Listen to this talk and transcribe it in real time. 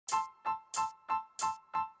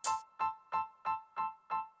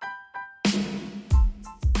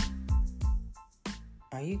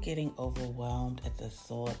Are you getting overwhelmed at the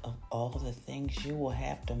thought of all the things you will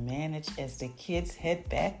have to manage as the kids head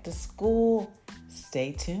back to school?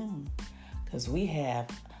 Stay tuned, because we have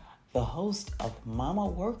the host of Mama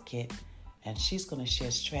Work It, and she's going to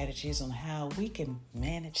share strategies on how we can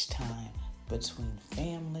manage time between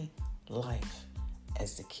family life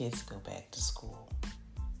as the kids go back to school.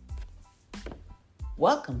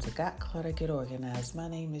 Welcome to Got Clutter, Get Organized. My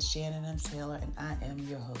name is Janet M. Taylor, and I am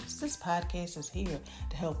your host. This podcast is here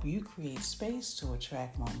to help you create space to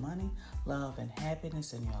attract more money, love, and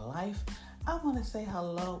happiness in your life. I want to say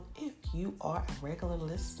hello if you are a regular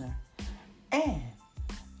listener. And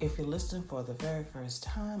if you're listening for the very first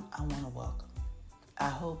time, I want to welcome you. I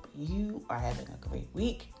hope you are having a great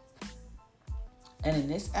week. And in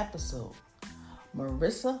this episode,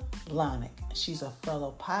 Marisa Lonic, she's a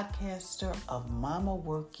fellow podcaster of Mama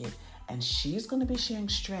Work It, and she's going to be sharing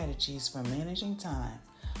strategies for managing time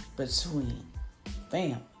between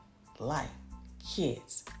family, life,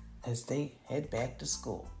 kids as they head back to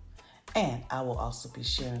school. And I will also be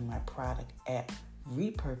sharing my product app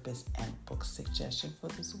repurpose and book suggestion for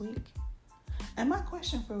this week. And my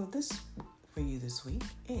question for you this week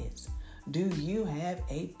is, do you have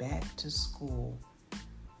a back to school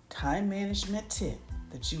time management tip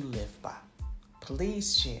that you live by?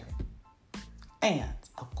 Please share it. And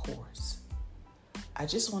of course, I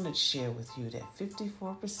just wanted to share with you that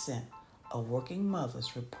 54% of working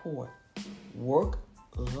mothers report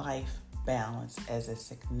work-life balance as a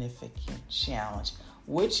significant challenge,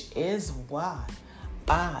 which is why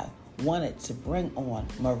I wanted to bring on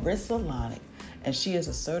Marisa Lonic, and she is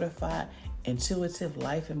a certified intuitive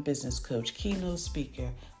life and business coach, keynote speaker,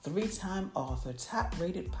 3-time author,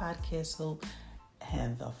 top-rated podcast host,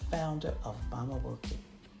 and the founder of Mama Work It.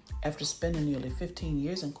 After spending nearly 15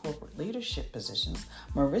 years in corporate leadership positions,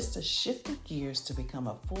 Marisa shifted gears to become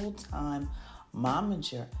a full-time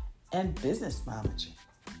momager and business momager.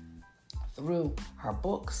 Through her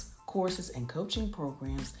books, courses, and coaching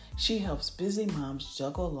programs, she helps busy moms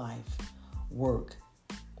juggle life, work,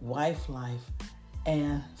 wife life,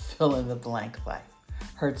 and fill in the blank life.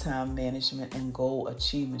 Her time management and goal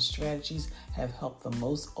achievement strategies have helped the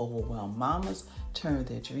most overwhelmed mamas turn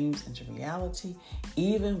their dreams into reality,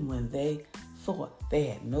 even when they thought they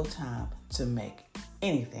had no time to make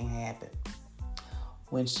anything happen.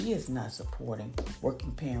 When she is not supporting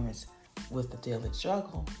working parents with the daily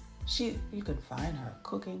struggle, you can find her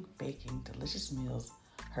cooking, baking delicious meals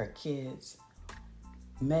her kids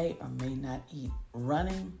may or may not eat,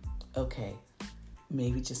 running,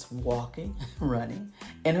 maybe just walking, running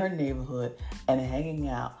in her neighborhood, and hanging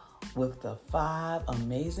out with the 5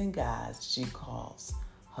 amazing guys she calls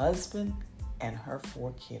husband and her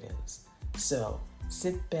 4 kiddos. So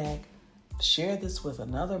sit back, share this with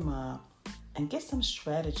another mom, and get some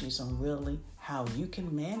strategies on really how you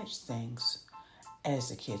can manage things as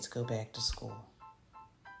the kids go back to school.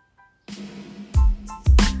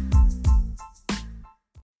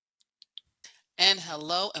 And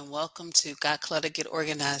hello and welcome to Got Clutter, Get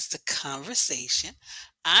Organized, the conversation.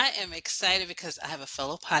 I am excited because I have a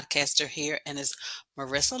fellow podcaster here, and it's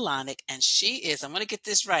Marisa Lonic, and she is, I'm going to get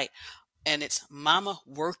this right, and it's Mama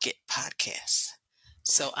Work It podcast.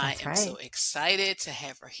 So I am so excited to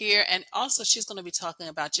have her here. And also she's going to be talking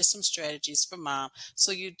about just some strategies for mom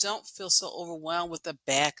so you don't feel so overwhelmed with the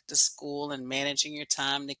back to school and managing your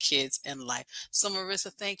time, the kids, and life. So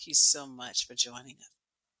Marisa, thank you so much for joining us.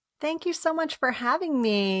 Thank you so much for having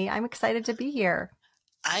me. I'm excited to be here.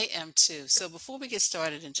 I am too. So before we get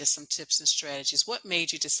started in just some tips and strategies, what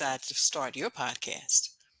made you decide to start your podcast?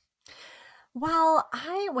 Well,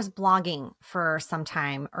 I was blogging for some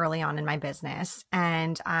time early on in my business,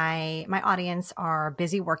 and my audience are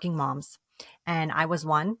busy working moms. And I was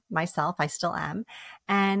one myself. I still am.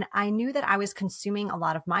 And I knew that I was consuming a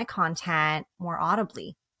lot of my content more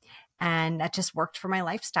audibly. And that just worked for my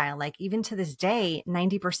lifestyle. Like even to this day,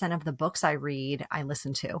 90% of the books I read, I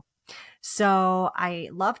listen to. So I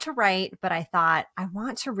love to write, but I thought I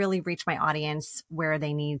want to really reach my audience where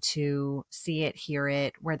they need to see it, hear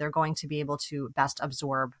it, where they're going to be able to best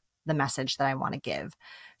absorb the message that I want to give.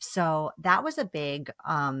 So that was a big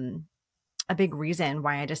reason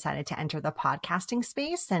why I decided to enter the podcasting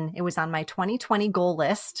space. And it was on my 2020 goal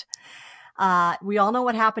list. We all know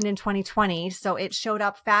what happened in 2020. So it showed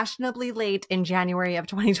up fashionably late in January of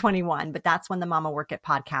 2021, but that's when the Mama Work It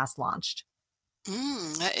podcast launched.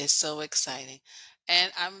 That is so exciting.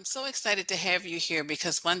 And I'm so excited to have you here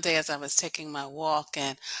because one day as I was taking my walk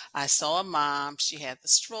and I saw a mom, she had the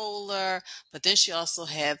stroller, but then she also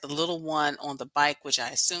had the little one on the bike, which I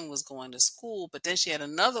assume was going to school. But then she had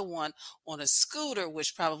another one on a scooter,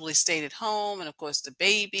 which probably stayed at home. And of course, the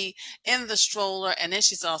baby in the stroller. And then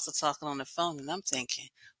she's also talking on the phone. And I'm thinking,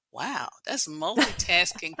 wow, that's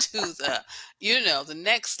multitasking to the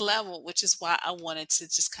next level, which is why I wanted to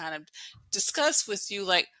just kind of discuss with you,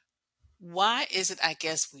 like, why is it, I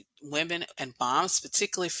guess, women and moms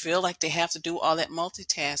particularly feel like they have to do all that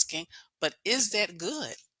multitasking, but is that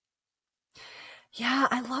good? Yeah,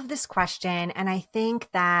 I love this question. And I think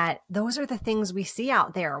that those are the things we see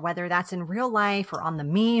out there, whether that's in real life or on the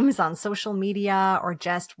memes on social media or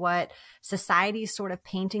just what society's sort of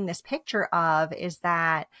painting this picture of is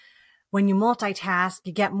that when you multitask,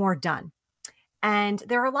 you get more done. And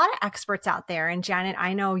there are a lot of experts out there. And Janet,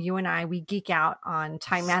 I know you and I, we geek out on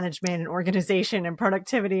time management and organization and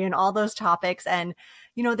productivity and all those topics. And,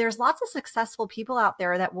 there's lots of successful people out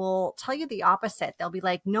there that will tell you the opposite. They'll be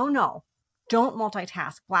like, no, no, don't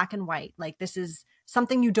multitask, black and white. Like this is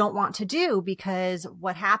something you don't want to do because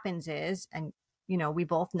what happens is, and we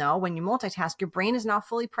both know when you multitask, your brain is not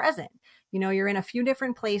fully present. You're in a few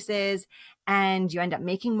different places and you end up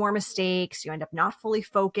making more mistakes. You end up not fully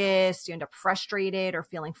focused. You end up frustrated or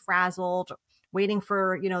feeling frazzled, waiting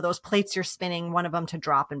for, those plates you're spinning, one of them to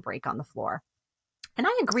drop and break on the floor. And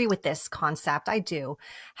I agree with this concept. I do.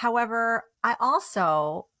 However, I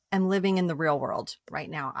also am living in the real world right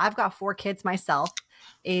now. I've got 4 kids myself,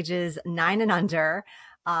 ages 9 and under.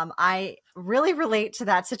 I really relate to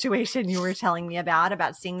that situation you were telling me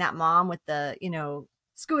about seeing that mom with the,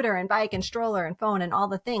 scooter and bike and stroller and phone and all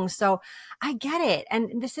the things. So I get it.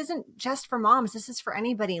 And this isn't just for moms. This is for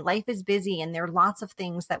anybody. Life is busy and there are lots of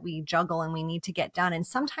things that we juggle and we need to get done. And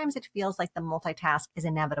sometimes it feels like the multitask is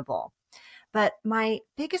inevitable. But my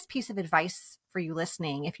biggest piece of advice for you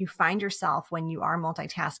listening, if you find yourself when you are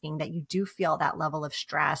multitasking, that you do feel that level of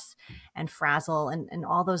stress and frazzle and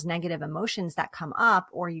all those negative emotions that come up,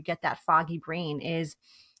 or you get that foggy brain, is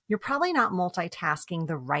you're probably not multitasking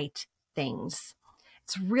the right things.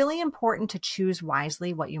 It's really important to choose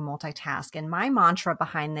wisely what you multitask. And my mantra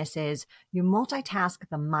behind this is you multitask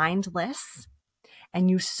the mindless and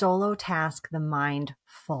you solo task the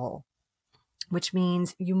mindful, which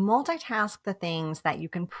means you multitask the things that you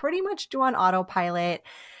can pretty much do on autopilot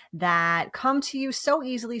that come to you so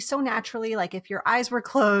easily, so naturally. Like if your eyes were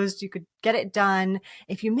closed, you could get it done.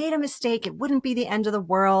 If you made a mistake, it wouldn't be the end of the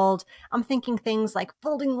world. I'm thinking things like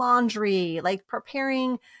folding laundry, like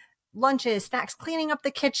preparing lunches, snacks, cleaning up the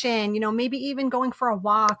kitchen, maybe even going for a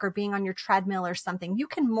walk or being on your treadmill or something. You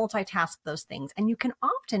can multitask those things, and you can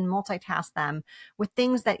often multitask them with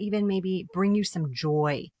things that even maybe bring you some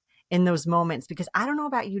joy in those moments. Because I don't know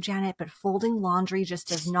about you, Janet, but folding laundry just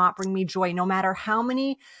does not bring me joy. No matter how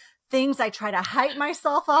many things I try to hype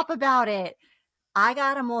myself up about it, I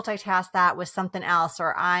got to multitask that with something else,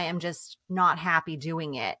 or I am just not happy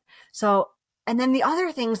doing it. So, and then the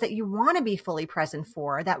other things that you want to be fully present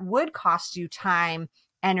for that would cost you time,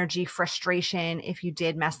 energy, frustration if you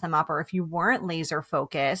did mess them up or if you weren't laser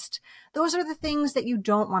focused, those are the things that you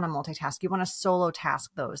don't want to multitask. You want to solo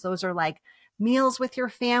task those. Those are like meals with your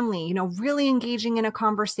family, really engaging in a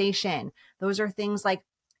conversation. Those are things like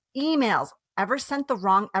emails. Ever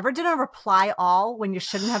did a reply all when you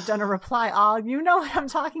shouldn't have done a reply all? You know what I'm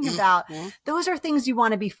talking about. Mm-hmm. Those are things you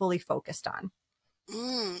want to be fully focused on.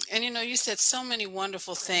 And you said so many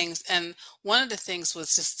wonderful things. And one of the things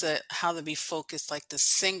was just how to be focused, like the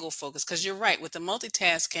single focus. Because you're right, with the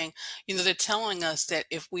multitasking, they're telling us that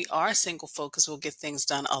if we are single focused, we'll get things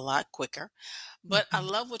done a lot quicker. But I Mm-hmm.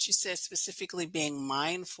 love what you said, specifically being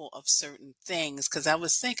mindful of certain things. Because I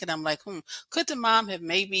was thinking, I'm like, could the mom have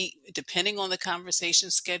maybe, depending on the conversation,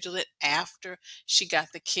 scheduled it after she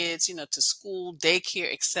got the kids, to school,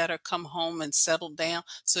 daycare, etc., come home and settle down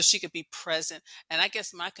so she could be present? And I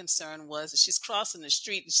guess my concern was that she's crossing the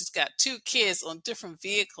street and she's got 2 kids on different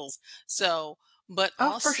vehicles. So, but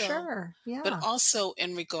Oh, for also, sure. but Yeah. also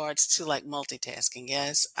in regards to like multitasking,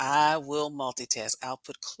 yes, I will multitask. I'll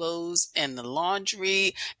put clothes in the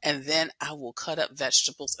laundry and then I will cut up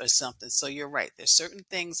vegetables or something. So you're right. There's certain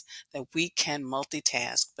things that we can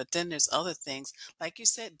multitask, but then there's other things, like you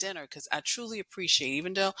said, dinner, because I truly appreciate,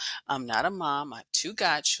 even though I'm not a mom, I have 2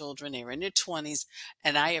 godchildren, they're in their 20s,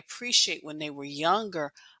 and I appreciate when they were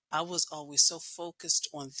younger, I was always so focused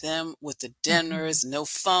on them with the Mm-hmm. dinners, no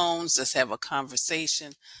phones, just have a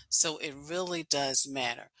conversation. So it really does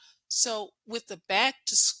matter. So with the back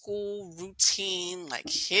to school routine like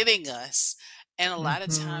hitting us, and a lot of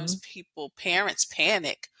Mm-hmm. times parents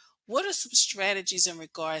panic. what are some strategies in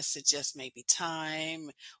regards to just maybe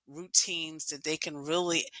time, routines that they can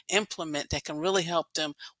really implement that can really help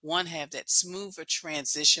them, one, have that smoother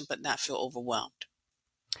transition, but not feel overwhelmed?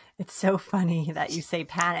 It's so funny that you say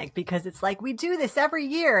panic because it's like we do this every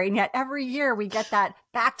year, and yet every year we get that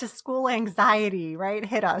back to school anxiety, right?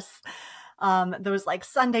 Hit us. Those like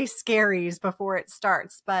Sunday scaries before it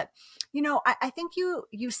starts. But I think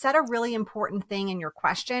you said a really important thing in your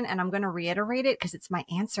question, and I'm going to reiterate it because it's my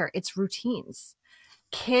answer. It's routines.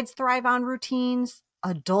 Kids thrive on routines.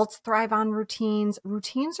 Adults thrive on routines.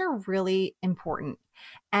 Routines are really important.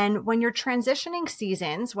 And when you're transitioning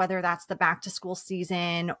seasons, whether that's the back to school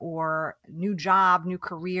season or new job, new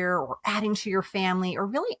career, or adding to your family, or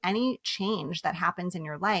really any change that happens in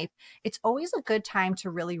your life, it's always a good time to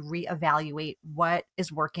really reevaluate what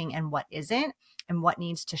is working and what isn't, and what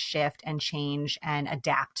needs to shift and change and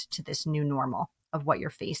adapt to this new normal of what you're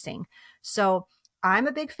facing. So I'm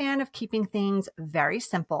a big fan of keeping things very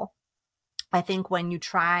simple. I think when you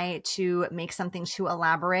try to make something too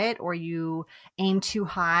elaborate or you aim too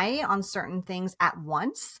high on certain things at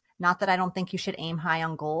once, not that I don't think you should aim high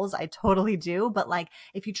on goals. I totally do. But like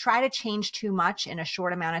if you try to change too much in a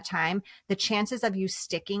short amount of time, the chances of you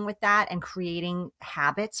sticking with that and creating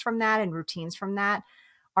habits from that and routines from that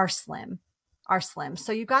are slim, are slim.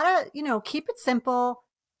 So you gotta, keep it simple,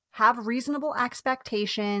 have reasonable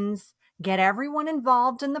expectations, get everyone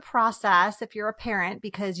involved in the process if you're a parent,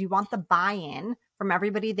 because you want the buy-in from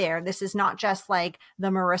everybody there. This is not just like the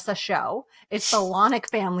Marisa show. It's the Lonic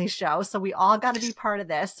family show. So we all got to be part of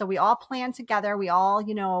this. So we all plan together. We all,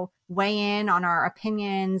 weigh in on our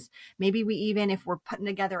opinions. Maybe we even, if we're putting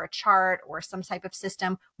together a chart or some type of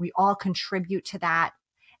system, we all contribute to that.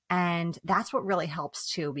 And that's what really helps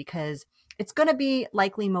too, because it's going to be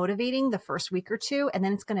likely motivating the first week or two, and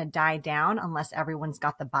then it's going to die down unless everyone's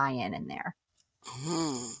got the buy-in in there.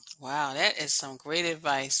 Wow, that is some great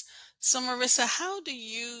advice. So, Marissa, how do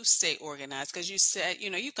you stay organized? Because you said,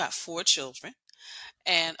 you've got four children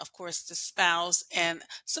and, of course, the spouse. And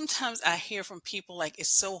sometimes I hear from people like it's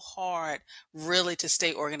so hard really to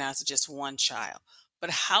stay organized with just one child. But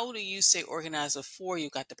how do you stay organized with four?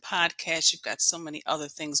 You've got the podcast, you've got so many other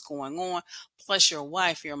things going on, plus your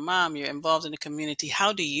wife, your mom, you're involved in the community.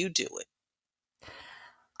 How do you do it?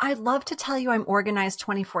 I'd love to tell you I'm organized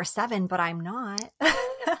 24/7, but I'm not.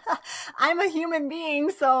 I'm a human being,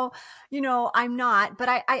 so I'm not. But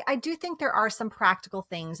I do think there are some practical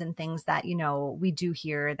things and things that we do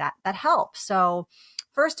here that help. So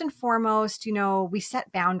first and foremost, we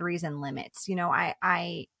set boundaries and limits.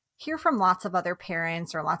 I hear from lots of other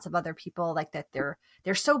parents or lots of other people like that they're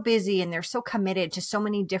so busy and they're so committed to so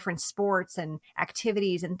many different sports and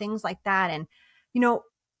activities and things like that. And you know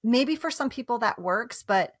maybe for some people that works,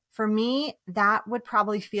 but for me, that would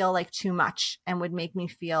probably feel like too much and would make me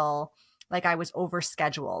feel like I was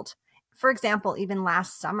overscheduled. For example, even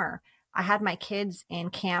last summer, I had my kids in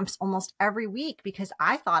camps almost every week because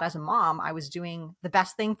I thought as a mom, I was doing the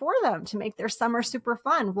best thing for them to make their summer super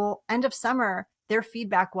fun. Well, end of summer, their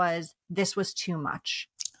feedback was this was too much.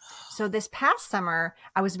 So this past summer,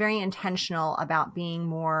 I was very intentional about being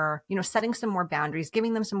more, setting some more boundaries,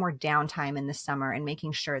 giving them some more downtime in the summer and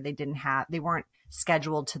making sure they weren't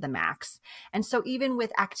scheduled to the max. And so even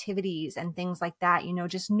with activities and things like that,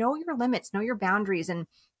 just know your limits, know your boundaries. And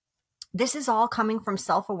this is all coming from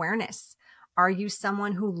self-awareness. Are you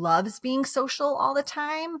someone who loves being social all the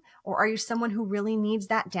time? Or are you someone who really needs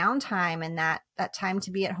that downtime and that time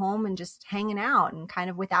to be at home and just hanging out and kind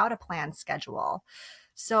of without a planned schedule?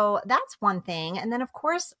 So that's one thing. And then of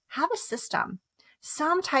course, have a system,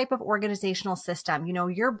 some type of organizational system.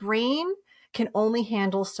 Your brain can only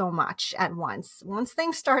handle so much at once. Once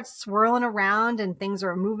things start swirling around and things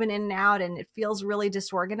are moving in and out and it feels really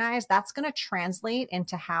disorganized, that's going to translate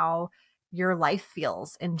into how your life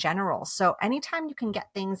feels in general. So anytime you can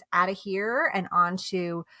get things out of here and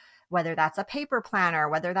onto, whether that's a paper planner,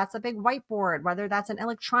 whether that's a big whiteboard, whether that's an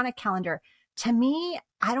electronic calendar, to me,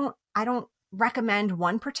 I don't recommend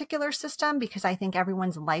one particular system because I think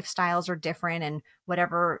everyone's lifestyles are different and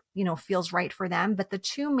whatever, feels right for them. But the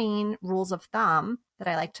two main rules of thumb that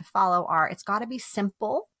I like to follow are it's got to be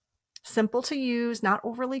simple to use, not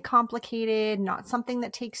overly complicated, not something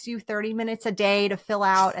that takes you 30 minutes a day to fill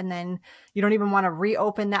out. And then you don't even want to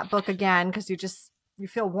reopen that book again because you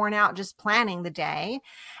feel worn out just planning the day.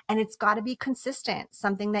 And it's got to be consistent,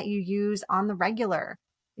 something that you use on the regular.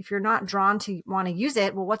 If you're not drawn to want to use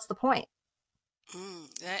it, well, what's the point?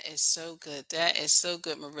 That is so good. That is so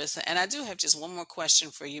good, Marissa. And I do have just one more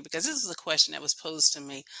question for you because this is a question that was posed to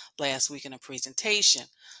me last week in a presentation.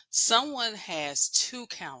 Someone has two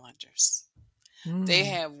calendars. They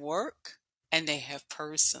Mm. have work and they have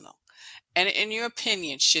personal. And in your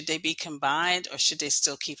opinion, should they be combined or should they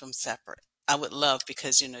still keep them separate? I would love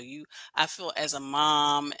because I feel as a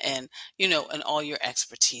mom and and all your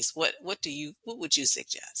expertise. What would you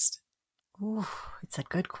suggest? Ooh, it's a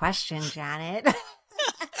good question, Janet.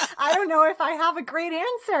 I don't know if I have a great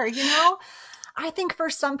answer. I think for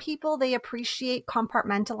some people, they appreciate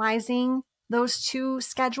compartmentalizing those two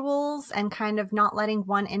schedules and kind of not letting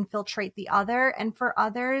one infiltrate the other. And for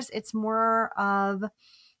others, it's more of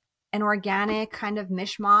an organic kind of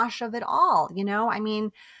mishmash of it all.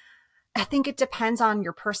 I think it depends on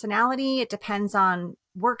your personality. It depends on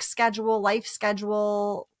work schedule, life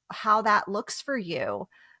schedule, how that looks for you.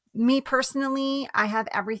 Me personally, I have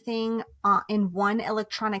everything in one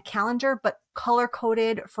electronic calendar, but color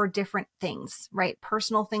coded for different things, right?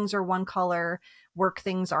 Personal things are one color, work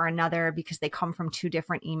things are another because they come from two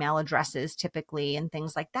different email addresses typically and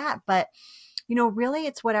things like that. But really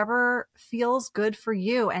it's whatever feels good for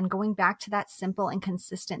you. And going back to that simple and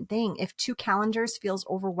consistent thing, if two calendars feels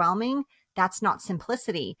overwhelming, that's not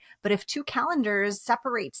simplicity. But if two calendars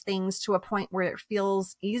separates things to a point where it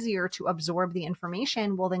feels easier to absorb the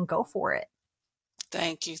information, well, then go for it.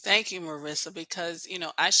 Thank you. Thank you, Marisa, because,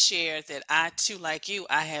 I share that I too, like you,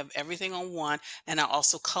 I have everything on one and I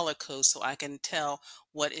also color code so I can tell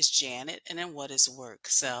what is Janet and then what is work.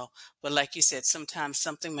 So, but like you said, sometimes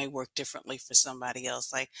something may work differently for somebody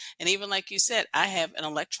else. And even like you said, I have an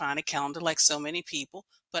electronic calendar like so many people,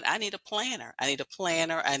 but I need a planner. I need, a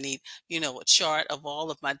chart of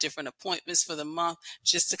all of my different appointments for the month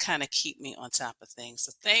just to kind of keep me on top of things.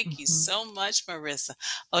 So thank you Mm-hmm. so much, Marisa.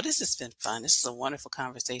 Oh, this has been fun. This is a wonderful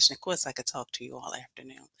conversation. Of course, I could talk to you all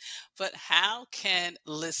afternoon. But how can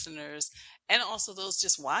listeners and also those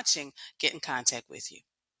just watching get in contact with you?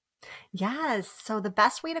 Yes. So the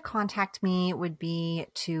best way to contact me would be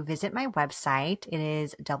to visit my website. It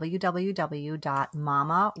is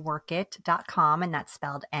www.mamaworkit.com, and that's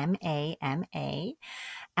spelled MAMA.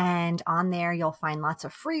 And on there, you'll find lots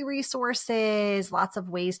of free resources, lots of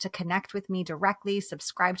ways to connect with me directly,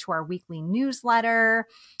 subscribe to our weekly newsletter.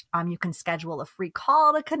 You can schedule a free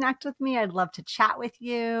call to connect with me. I'd love to chat with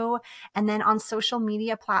you. And then on social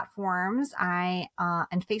media platforms, and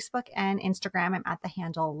Facebook and Instagram, I'm at the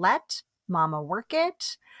handle Let Mama Work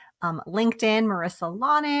It. LinkedIn, Marisa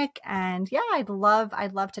Lonic. And yeah, I'd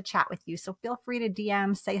love to chat with you. So feel free to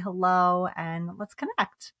DM, say hello, and let's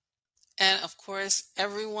connect. And of course,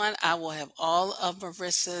 everyone, I will have all of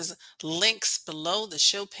Marisa's links below the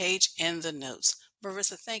show page in the notes.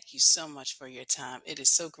 Marisa, thank you so much for your time. It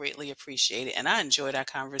is so greatly appreciated, and I enjoyed our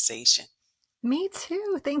conversation. Me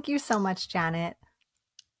too. Thank you so much, Janet.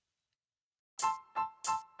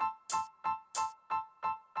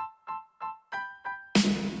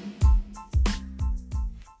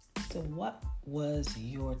 So what was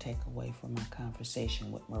your takeaway from my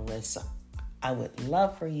conversation with Marisa? I would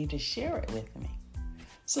love for you to share it with me.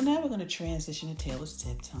 So now we're going to transition to Taylor's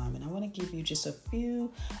Tip Time, and I want to give you just a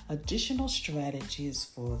few additional strategies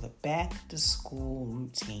for the back to school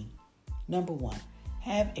routine. Number one,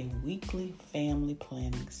 have a weekly family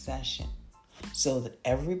planning session so that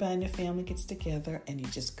everybody in the family gets together and you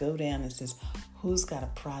just go down and says, who's got a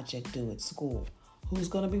project due at school? Who's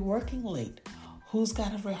going to be working late? Who's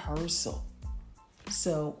got a rehearsal?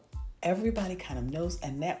 So everybody kind of knows,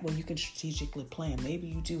 and that way you can strategically plan. Maybe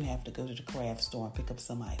you do have to go to the craft store and pick up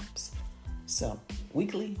some items. So,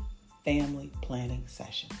 weekly family planning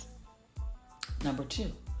sessions. Number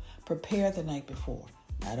two, prepare the night before.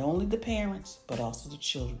 Not only the parents, but also the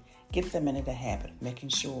children. Get them into the habit of making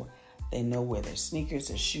sure they know where their sneakers,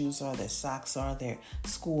 their shoes are, their socks are, their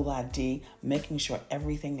school ID, making sure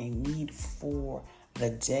everything they need for the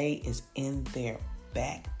day is in their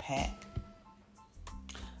backpack.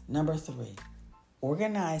 Number three,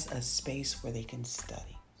 organize a space where they can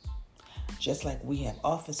study. Just like we have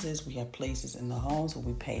offices, we have places in the homes where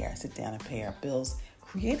we sit down and pay our bills.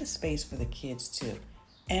 Create a space for the kids too.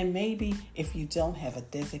 And maybe if you don't have a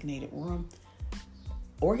designated room,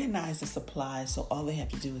 organize the supplies so all they have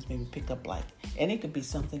to do is maybe pick up and it could be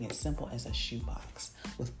something as simple as a shoebox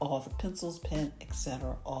with all the pencils, pen,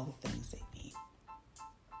 etc., all the things they need.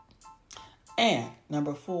 And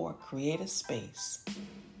number four, create a space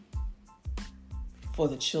for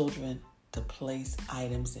the children to place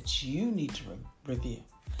items that you need to review.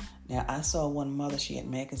 Now, I saw one mother, she had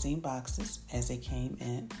magazine boxes as they came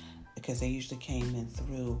in because they usually came in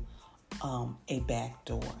through a back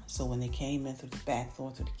door. So when they came in through the back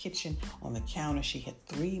door, through the kitchen, on the counter, she had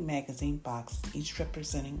 3 magazine boxes, each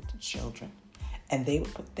representing the children. And they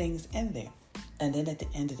would put things in there. And then at the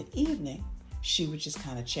end of the evening, she would just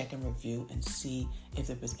kind of check and review and see if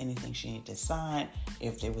there was anything she needed to sign,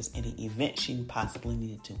 if there was any event she possibly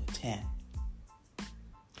needed to attend.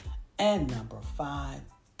 And number 5,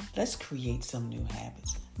 let's create some new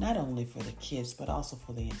habits, not only for the kids, but also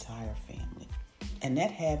for the entire family. And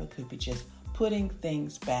that habit could be just putting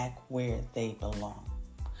things back where they belong.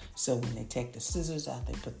 So when they take the scissors out,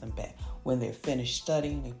 they put them back. When they're finished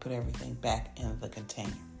studying, they put everything back in the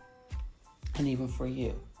container. And even for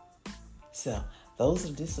you. So those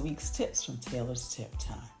are this week's tips from Taylor's Tip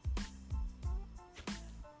Time.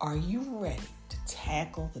 Are you ready to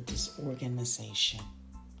tackle the disorganization?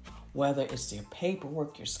 Whether it's your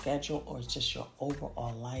paperwork, your schedule, or it's just your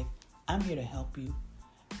overall life, I'm here to help you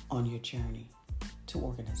on your journey to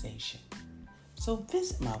organization. So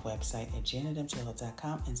visit my website at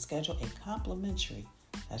janetmtaylor.com and schedule a complimentary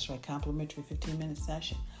 15-minute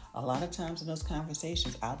session. A lot of times in those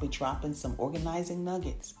conversations, I'll be dropping some organizing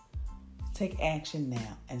nuggets. Take action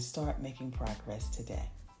now and start making progress today.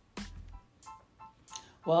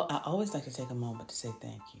 Well, I always like to take a moment to say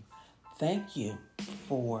thank you. Thank you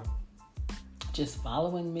for just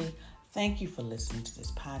following me. Thank you for listening to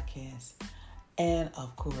this podcast. And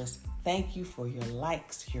of course, thank you for your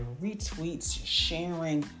likes, your retweets, your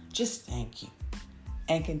sharing. Just thank you.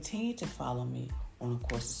 And continue to follow me on, of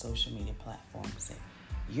course, the social media platforms that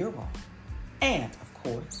you're on. And, of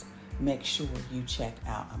course, make sure you check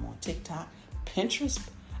out, I'm on TikTok, Pinterest.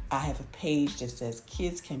 I have a page that says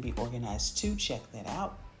Kids Can Be Organized too. Check that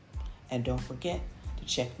out. And don't forget to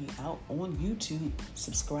check me out on YouTube.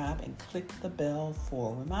 Subscribe and click the bell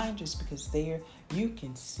for reminders, because there you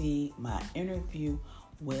can see my interview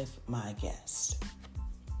with my guest.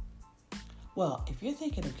 Well, if you're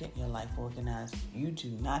thinking of getting your life organized, you do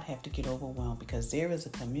not have to get overwhelmed, because there is a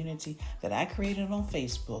community that I created on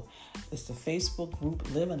Facebook. It's the Facebook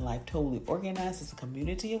group Living Life Totally Organized. It's a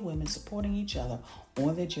community of women supporting each other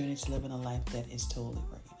on their journey to living a life that is totally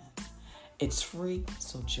organized. It's free,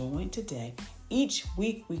 so join today. Each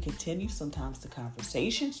week we continue sometimes the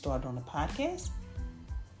conversation started on the podcast.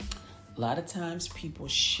 A lot of times people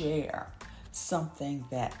share something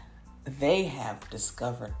that they have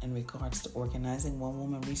discovered in regards to organizing. One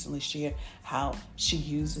woman recently shared how she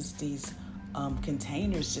uses these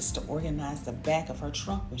containers just to organize the back of her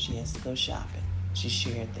trunk when she has to go shopping. She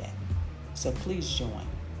shared that. So please join.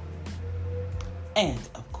 And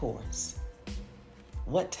of course,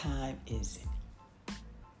 what time is it?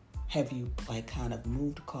 Have you kind of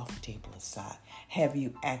moved the coffee table aside? Have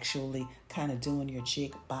you actually kind of doing your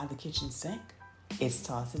jig by the kitchen sink? It's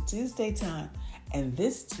Toss It Tuesday time. And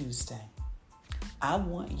this Tuesday, I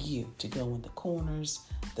want you to go in the corners,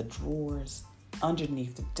 the drawers,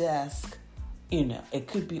 underneath the desk. It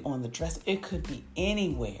could be on the dresser. It could be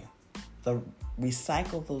anywhere.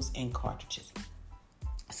 Recycle those ink cartridges.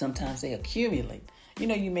 Sometimes they accumulate.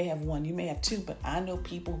 You may have one, you may have two, but I know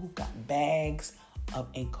people who got bags of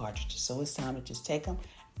ink cartridges. So it's time to just take them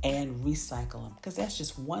and recycle them, because that's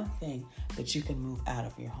just one thing that you can move out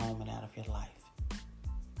of your home and out of your life.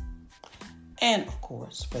 And of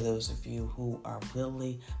course, for those of you who are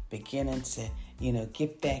really beginning to,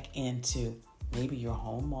 get back into maybe your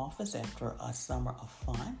home office after a summer of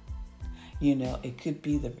fun, it could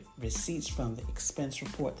be the receipts from the expense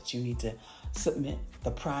report that you need to submit,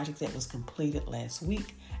 the project that was completed last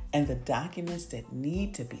week, and the documents that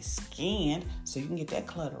need to be scanned so you can get that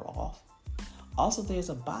clutter off. Also, there's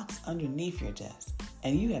a box underneath your desk,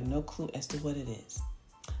 and you have no clue as to what it is.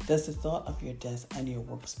 Does the thought of your desk and your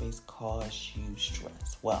workspace cause you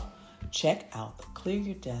stress? Well, check out the Clear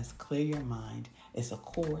Your Desk, Clear Your Mind. It's a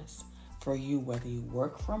course for you whether you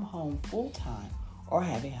work from home full-time or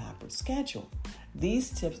have a hybrid schedule. These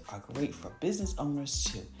tips are great for business owners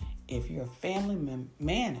too. If you're a family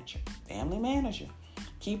manager,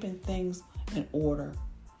 keeping things in order,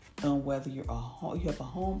 whether you have a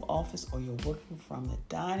home office or you're working from the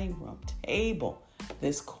dining room table,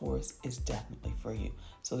 this course is definitely for you.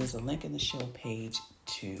 So there's a link in the show page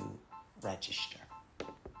to register.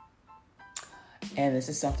 And this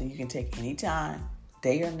is something you can take anytime,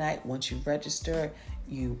 day or night. Once you register,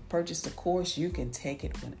 you purchase the course, you can take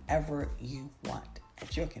it whenever you want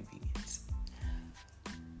at your convenience.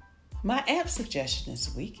 My app suggestion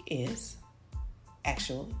this week is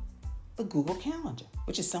actually the Google Calendar,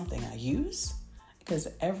 which is something I use because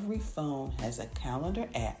every phone has a calendar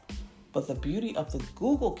app. But the beauty of the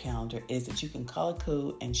Google Calendar is that you can color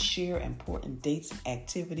code and share important dates and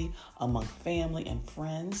activity among family and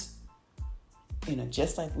friends.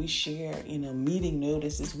 Just like we share, meeting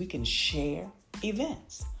notices, we can share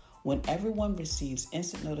events. When everyone receives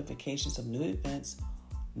instant notifications of new events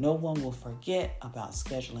No one will forget about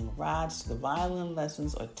scheduling rides to the violin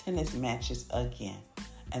lessons or tennis matches again.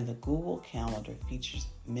 And the Google Calendar features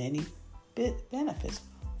many benefits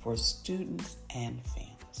for students and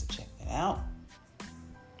families. So check that out.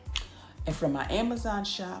 And from my Amazon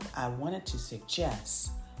shop, I wanted to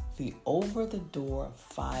suggest the over-the-door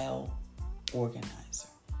file organizer.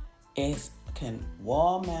 It can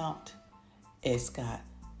wall mount.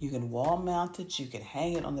 You can wall mount it. You can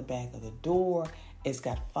hang it on the back of the door. It's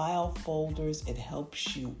got file folders. It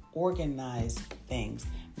helps you organize things.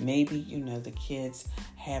 Maybe, the kids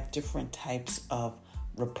have different types of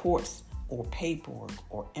reports or paperwork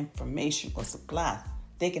or information or supplies.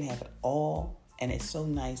 They can have it all, and it's so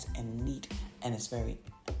nice and neat, and it's very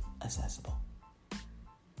accessible.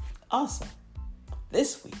 Also,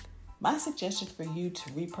 this week, my suggestion for you to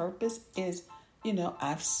repurpose is,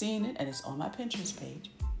 I've seen it and it's on my Pinterest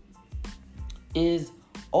page, is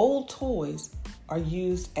old toys are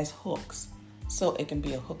used as hooks. So it can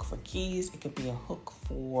be a hook for keys. It can be a hook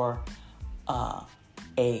for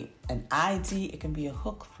an ID. It can be a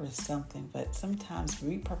hook for something. But sometimes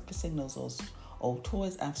repurposing those old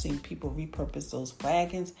toys, I've seen people repurpose those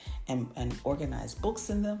wagons and organize books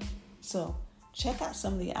in them. So check out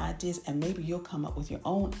some of the ideas, and maybe you'll come up with your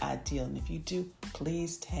own idea. And if you do,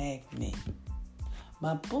 please tag me.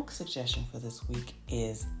 My book suggestion for this week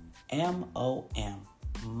is MOM,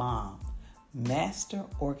 Mom, Master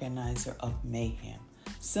Organizer of Mayhem.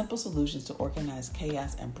 Simple solutions to organize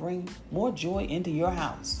chaos and bring more joy into your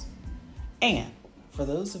house. And for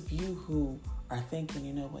those of you who are thinking,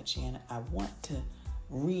 you know what, Janet, I want to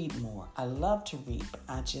read more. I love to read, but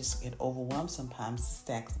I just get overwhelmed sometimes to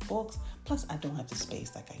stacks of books. Plus, I don't have the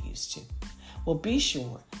space like I used to. Well, be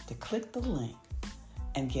sure to click the link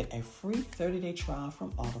and get a free 30-day trial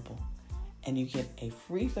from Audible. And you get a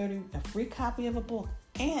free copy of a book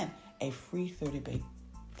and a free 30-day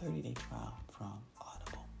trial from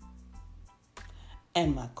Audible.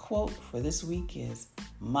 And my quote for this week is,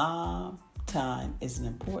 Mom time is an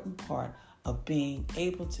important part of being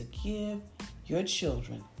able to give your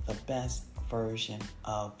children the best version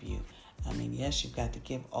of you. I mean, yes, you've got to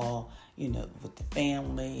give all, with the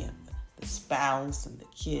family and the spouse and the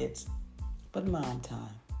kids, but mom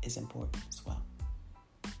time is important as well.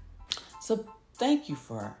 So thank you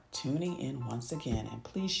for tuning in once again, and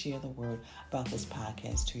please share the word about this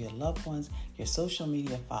podcast to your loved ones, your social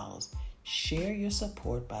media followers. Share your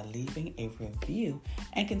support by leaving a review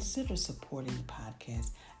and consider supporting the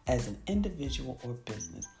podcast as an individual or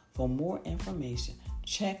business. For more information,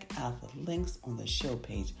 check out the links on the show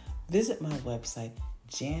page. Visit my website,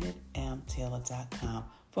 janetmtaylor.com,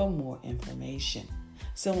 for more information.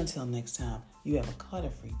 So until next time, you have a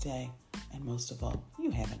clutter-free day, and most of all,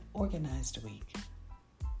 you have an organized week.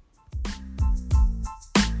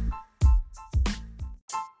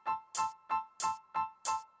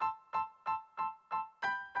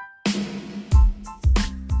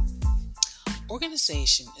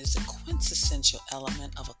 Organization is a quintessential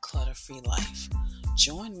element of a clutter-free life.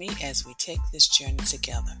 Join me as we take this journey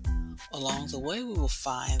together. Along the way, we will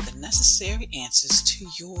find the necessary answers to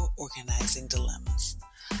your organizing dilemmas.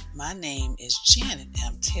 My name is Janet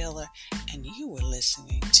M. Taylor, and you are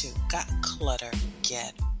listening to Got Clutter,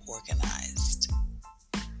 Get Organized.